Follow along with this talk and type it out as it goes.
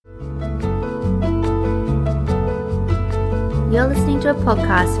You're listening to a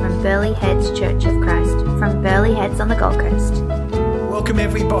podcast from Burleigh Heads Church of Christ, from Burleigh Heads on the Gold Coast. Welcome,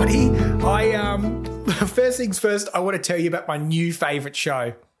 everybody. First things first, I want to tell you about my new favourite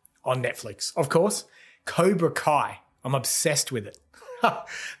show on Netflix. Of course, Cobra Kai. I'm obsessed with it.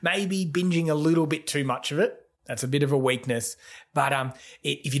 Maybe binging a little bit too much of it. That's a bit of a weakness. But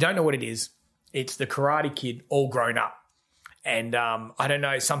if you don't know what it is, it's the Karate Kid all grown up. And I don't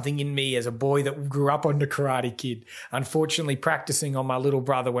know, something in me as a boy that grew up on the Karate Kid, unfortunately practicing on my little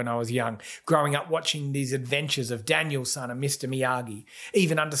brother when I was young, growing up watching these adventures of Daniel-san and Mr. Miyagi,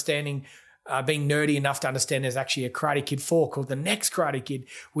 even understanding, being nerdy enough to understand there's actually a Karate Kid 4 called The Next Karate Kid,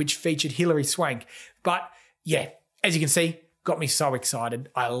 which featured Hilary Swank. But yeah, as you can see, got me so excited.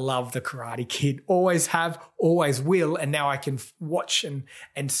 I love the Karate Kid. Always have, always will, and now I can watch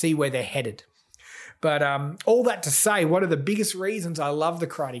and see where they're headed. But all that to say, one of the biggest reasons I love the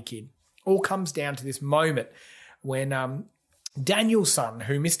Karate Kid all comes down to this moment when Daniel-san,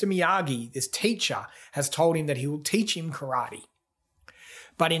 who Mr. Miyagi, this teacher, has told him that he will teach him karate,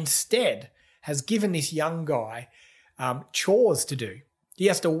 but instead has given this young guy chores to do. He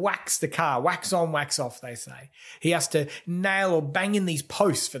has to wax the car, wax on, wax off, they say. He has to nail or bang in these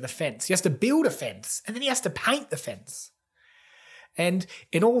posts for the fence. He has to build a fence, and then he has to paint the fence. And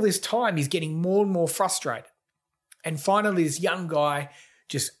in all this time, he's getting more and more frustrated. And finally, this young guy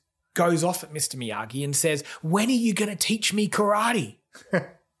just goes off at Mr. Miyagi and says, "When are you going to teach me karate?"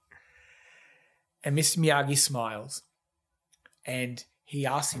 And Mr. Miyagi smiles. And he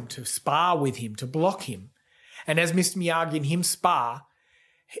asks him to spar with him, to block him. And as Mr. Miyagi and him spar,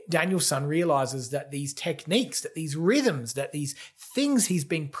 Daniel-san realizes that these techniques, that these rhythms, that these things he's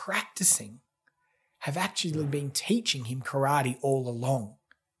been practicing have actually been teaching him karate all along.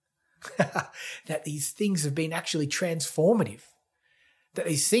 That these things have been actually transformative. That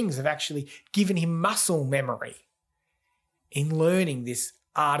these things have actually given him muscle memory in learning this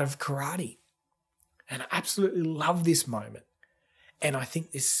art of karate. And I absolutely love this moment. And I think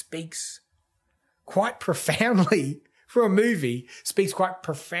this speaks quite profoundly, for a movie, speaks quite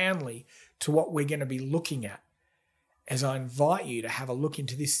profoundly to what we're going to be looking at as I invite you to have a look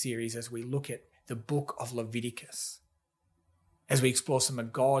into this series as we look at the book of Leviticus, as we explore some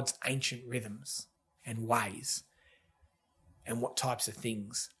of God's ancient rhythms and ways and what types of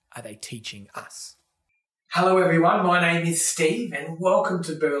things are they teaching us. Hello everyone, my name is Steve and welcome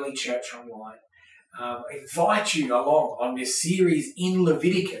to Burleigh Church Online. I invite you along on this series in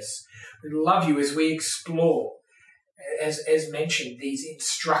Leviticus. We love you as we explore, as mentioned, these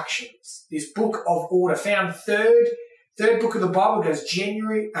instructions. This book of order, found third book of the Bible, goes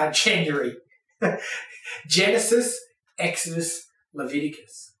Genesis, Exodus,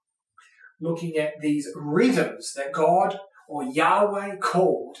 Leviticus. Looking at these rhythms that God or Yahweh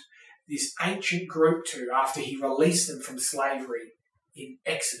called this ancient group to after he released them from slavery in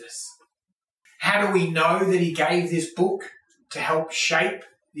Exodus. How do we know that he gave this book to help shape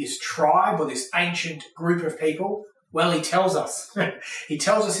this tribe or this ancient group of people? Well, he tells us. He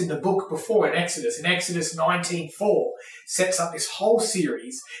tells us in the book before in Exodus 19:4, sets up this whole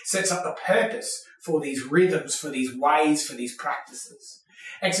series, sets up the purpose for these rhythms, for these ways, for these practices.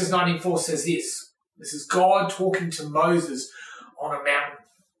 Exodus 19:4 says this. This is God talking to Moses on a mountain.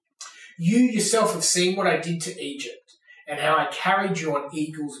 "You yourself have seen what I did to Egypt and how I carried you on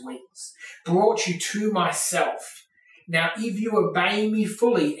eagle's wings, brought you to myself. Now, if you obey me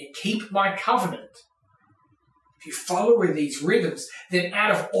fully and keep my covenant, if you follow these rhythms, then out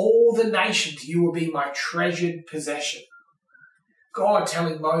of all the nations you will be my treasured possession." God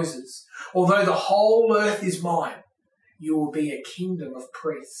telling Moses, although the whole earth is mine, you will be a kingdom of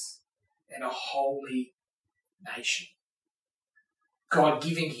priests and a holy nation. God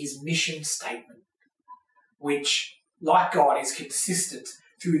giving his mission statement, which, like God, is consistent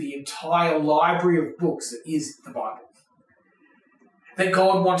through the entire library of books that is the Bible. That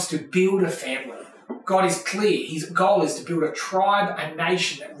God wants to build a family. God is clear. His goal is to build a tribe, a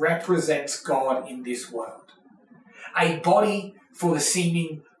nation that represents God in this world. A body for the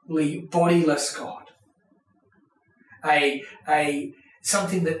seemingly bodiless God.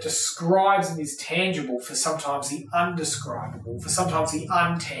 Something that describes and is tangible for sometimes the undescribable, for sometimes the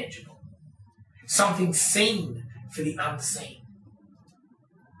untangible. Something seen for the unseen.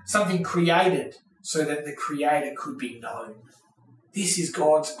 Something created so that the Creator could be known. This is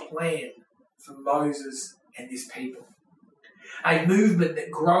God's plan for Moses and his people. A movement that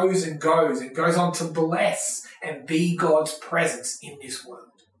grows and goes on to bless and be God's presence in this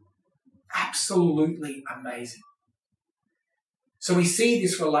world. Absolutely amazing. So we see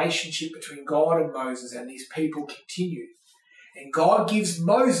this relationship between God and Moses and these people continue. And God gives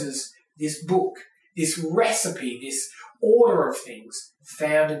Moses this book this recipe, this order of things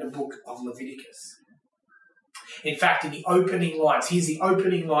found in the book of Leviticus. In fact, in the opening lines, here's the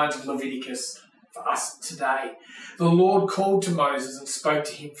opening lines of Leviticus for us today. The Lord called to Moses and spoke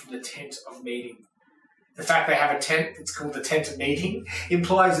to him from the tent of meeting. The fact they have a tent that's called the tent of meeting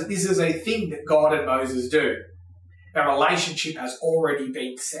implies that this is a thing that God and Moses do. A relationship has already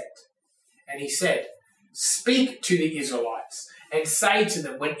been set. And he said, "Speak to the Israelites and say to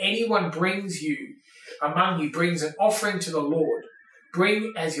them, when anyone among you brings an offering to the Lord,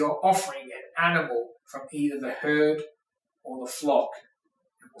 bring as your offering an animal from either the herd or the flock."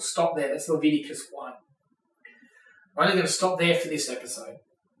 And we'll stop there. That's Leviticus 1. We're only going to stop there for this episode.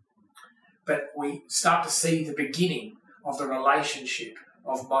 But we start to see the beginning of the relationship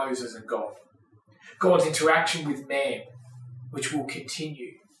of Moses and God. God's interaction with man, which will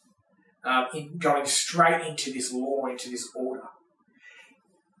continue in going straight into this law, into this order.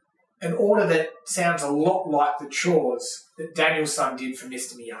 An order that sounds a lot like the chores that Daniel's son did for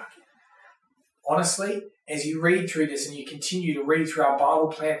Mr. Miyagi. Honestly, as you read through this and you continue to read through our Bible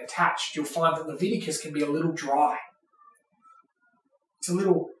plan attached, you'll find that Leviticus can be a little dry. It's a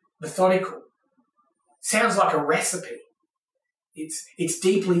little methodical. Sounds like a recipe. It's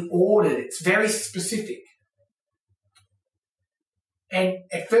deeply ordered. It's very specific. And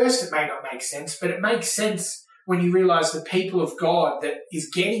at first it may not make sense, but it makes sense when you realise the people of God that is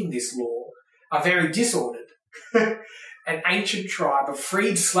getting this law are very disordered. An ancient tribe of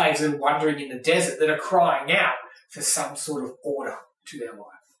freed slaves that are wandering in the desert that are crying out for some sort of order to their life.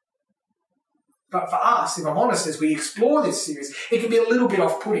 But for us, if I'm honest, as we explore this series, it can be a little bit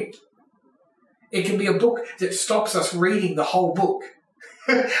off-putting. It can be a book that stops us reading the whole book.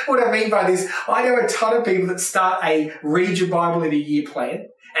 What I mean by this, I know a ton of people that start a read your Bible in a year plan,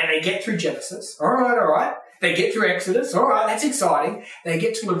 and they get through Genesis. All right. They get through Exodus. All right, that's exciting. They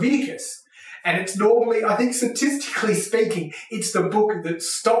get to Leviticus. And it's normally, I think statistically speaking, it's the book that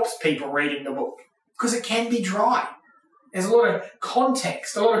stops people reading the book. Because it can be dry. There's a lot of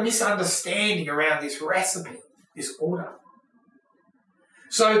context, a lot of misunderstanding around this recipe, this order.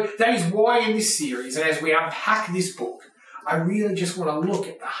 So that is why in this series, and as we unpack this book, I really just want to look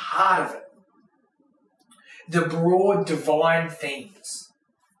at the heart of it. The broad divine themes,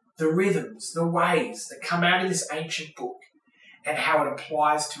 the rhythms, the ways that come out of this ancient book and how it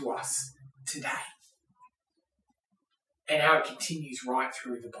applies to us today. And how it continues right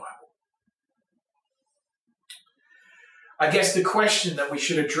through the Bible. I guess the question that we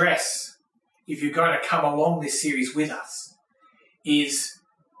should address if you're going to come along this series with us is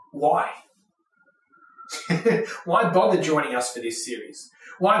why? Why bother joining us for this series?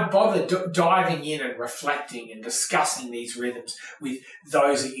 Why bother diving in and reflecting and discussing these rhythms with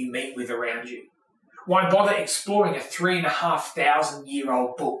those that you meet with around you? Why bother exploring a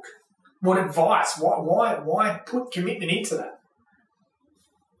 3,500-year-old book? What advice? Why put commitment into that?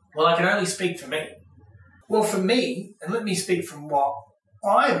 Well, I can only speak for me. Well, for me, and let me speak from what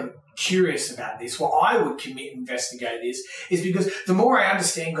I'm curious about this, what I would commit and investigate this, is because the more I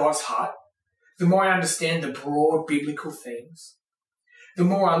understand God's heart, the more I understand the broad biblical themes, the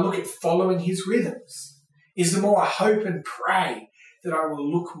more I look at following his rhythms, is the more I hope and pray that I will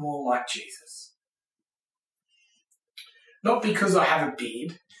look more like Jesus. Not because I have a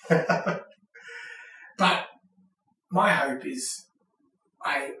beard, but my hope is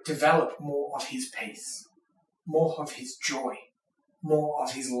I develop more of his peace, more of his joy, more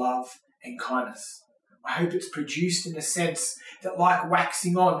of his love and kindness. I hope it's produced in a sense that, like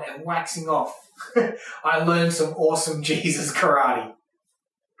waxing on and waxing off, I learned some awesome Jesus karate.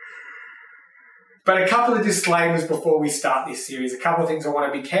 But a couple of disclaimers before we start this series, a couple of things I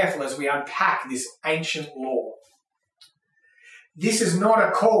want to be careful as we unpack this ancient law. This is not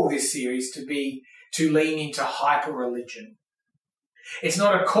a call, this series, to lean into hyper-religion. It's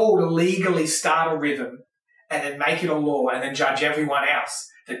not a call to legally start a rhythm and then make it a law and then judge everyone else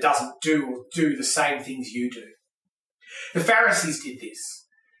that doesn't do the same things you do. The Pharisees did this.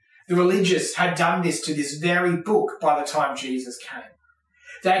 The religious had done this to this very book by the time Jesus came.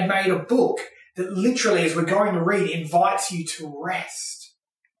 They had made a book that literally, as we're going to read, invites you to rest.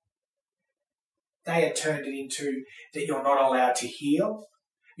 They had turned it into that you're not allowed to heal.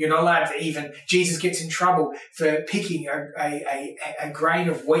 You're not allowed to even... Jesus gets in trouble for picking a grain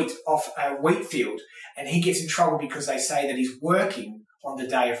of wheat off a wheat field, and he gets in trouble because they say that he's working on the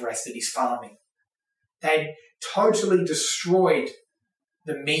day of rest, that he's farming. They totally destroyed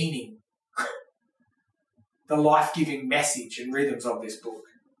the meaning, the life-giving message and rhythms of this book.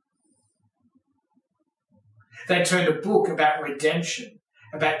 They turned a book about redemption,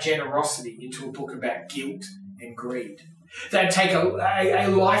 about generosity, into a book about guilt and greed. They'd take a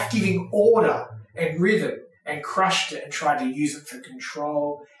life-giving order and rhythm and crushed it and tried to use it for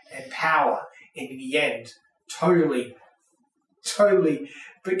control and power. And in the end, totally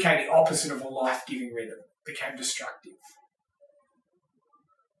became the opposite of a life-giving rhythm, became destructive.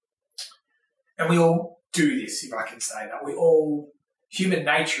 And we all do this, if I can say that. Human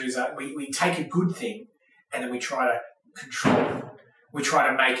nature is that we take a good thing and then we try to control it. We try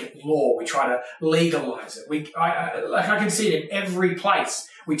to make it law. We try to legalize it. I can see it in every place.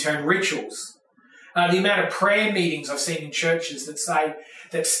 We turn rituals. The amount of prayer meetings I've seen in churches that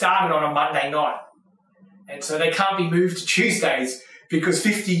started on a Monday night. And so they can't be moved to Tuesdays because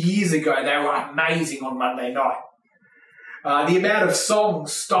 50 years ago they were amazing on Monday night. The amount of song,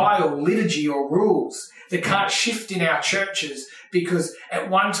 style, liturgy or rules that can't shift in our churches because at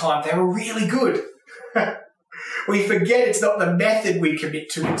one time they were really good. We forget it's not the method we commit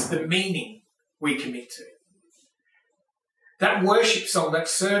to, it's the meaning we commit to. That worship song, that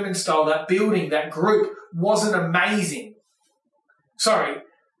sermon style, that building, that group wasn't amazing.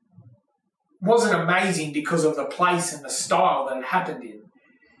 Wasn't amazing because of the place and the style that it happened in.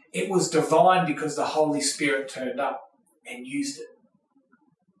 It was divine because the Holy Spirit turned up and used it.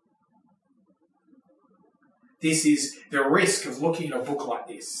 This is the risk of looking at a book like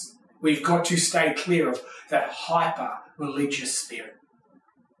this. We've got to stay clear of that hyper-religious spirit.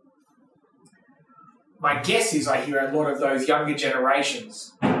 My guess is I hear a lot of those younger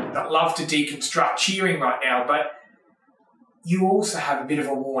generations that love to deconstruct cheering right now, but you also have a bit of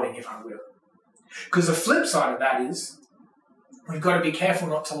a warning, if I will. Because the flip side of that is we've got to be careful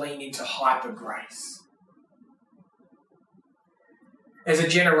not to lean into hyper-grace. As a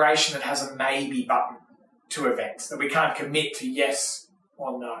generation that has a maybe button to events, that we can't commit to yes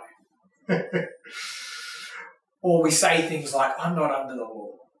or no. Or we say things like, I'm not under the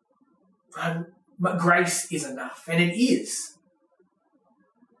law. Grace is enough. And it is.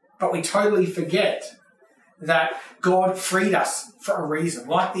 But we totally forget that God freed us for a reason.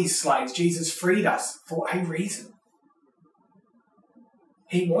 Like these slaves, Jesus freed us for a reason.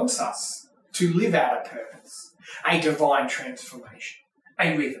 He wants us to live out a purpose, a divine transformation,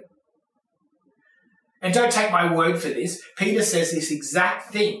 a rhythm. And don't take my word for this. Peter says this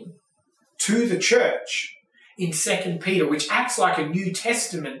exact thing to the church in 2 Peter, which acts like a New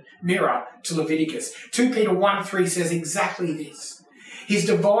Testament mirror to Leviticus. 2 Peter 1:3 says exactly this. His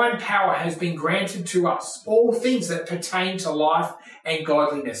divine power has been granted to us, all things that pertain to life and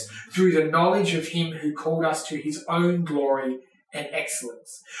godliness, through the knowledge of him who called us to his own glory and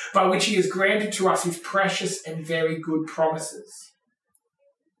excellence, by which he has granted to us his precious and very good promises.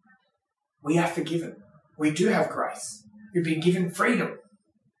 We are forgiven. We do have grace. We've been given freedom.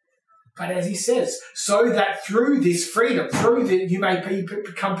 But as he says, so that through this freedom, you may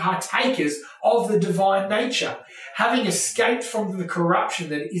become partakers of the divine nature, having escaped from the corruption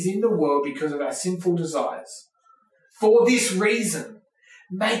that is in the world because of our sinful desires. For this reason,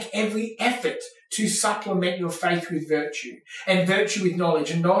 make every effort to supplement your faith with virtue, and virtue with knowledge,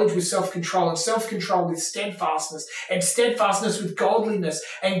 and knowledge with self-control, and self-control with steadfastness, and steadfastness with godliness,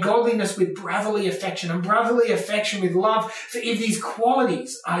 and godliness with brotherly affection, and brotherly affection with love. For if these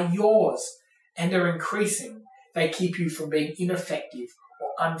qualities are yours and are increasing, they keep you from being ineffective or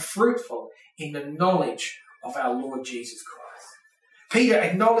unfruitful in the knowledge of our Lord Jesus Christ. Peter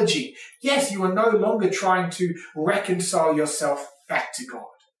acknowledging, yes, you are no longer trying to reconcile yourself back to God.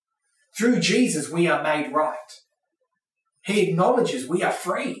 Through Jesus, we are made right. He acknowledges we are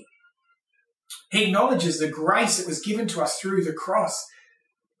free. He acknowledges the grace that was given to us through the cross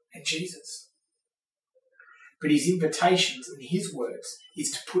and Jesus. But his invitations and his words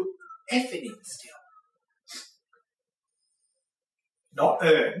is to put effort in still. Not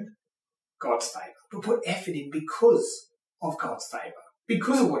earn God's favour, but put effort in because of God's favour,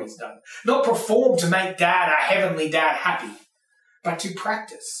 because of what he's done. Not perform to make Dad, our heavenly Dad, happy, but to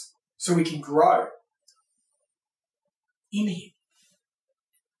practice so we can grow in him.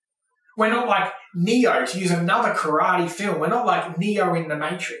 We're not like Neo, to use another karate film. We're not like Neo in The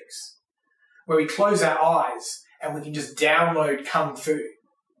Matrix, where we close our eyes and we can just download Kung Fu.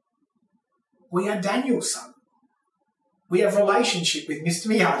 We are Daniel's son. We have a relationship with Mr.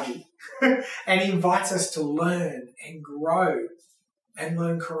 Miyagi, and he invites us to learn and grow and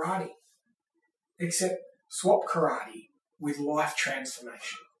learn karate. Except swap karate with life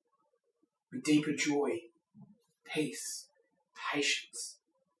transformation, with deeper joy, peace, patience,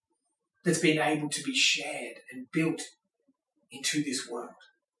 that's been able to be shared and built into this world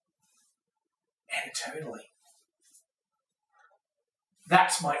and eternally.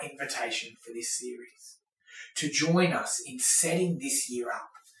 That's my invitation for this series, to join us in setting this year up,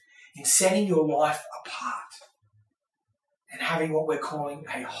 in setting your life apart and having what we're calling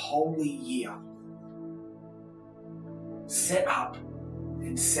a holy year set up,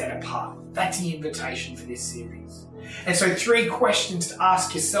 and set apart. That's the invitation for this series. And so 3 questions to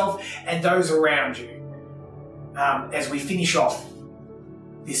ask yourself and those around you as we finish off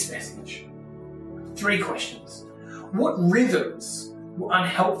this message. 3 questions. What rhythms were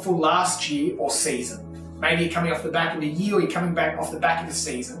unhelpful last year or season? Maybe you're coming off the back of a year or you're coming back off the back of the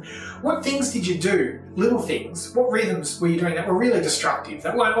season. What things did you do, little things, what rhythms were you doing that were really destructive,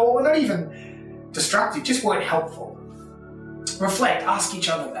 that weren't, or not even destructive, just weren't helpful? Reflect, ask each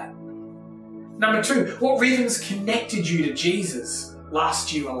other that. Number 2, what rhythms connected you to Jesus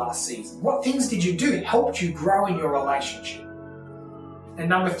last year or last season? What things did you do that helped you grow in your relationship? And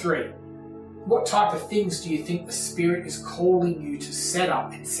number 3, what type of things do you think the Spirit is calling you to set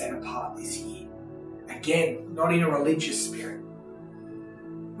up and set apart this year? Again, not in a religious spirit.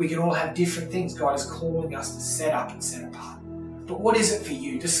 We can all have different things God is calling us to set up and set apart. But what is it for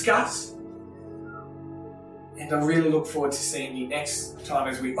you? Discuss. And I really look forward to seeing you next time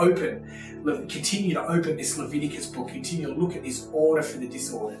as we continue to open this Leviticus book, continue to look at this order for the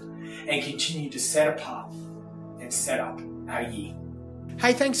disordered, and continue to set apart and set up our year.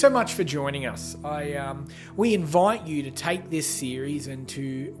 Hey, thanks so much for joining us. We invite you to take this series and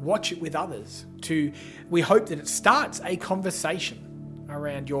to watch it with others. We hope that it starts a conversation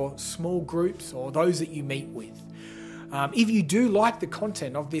around your small groups or those that you meet with. If you do like the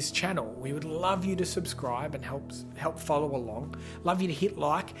content of this channel, we would love you to subscribe and help follow along. Love you to hit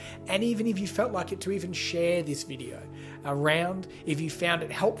like, and even if you felt like it, to even share this video around if you found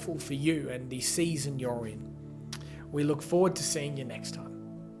it helpful for you and the season you're in. We look forward to seeing you next time.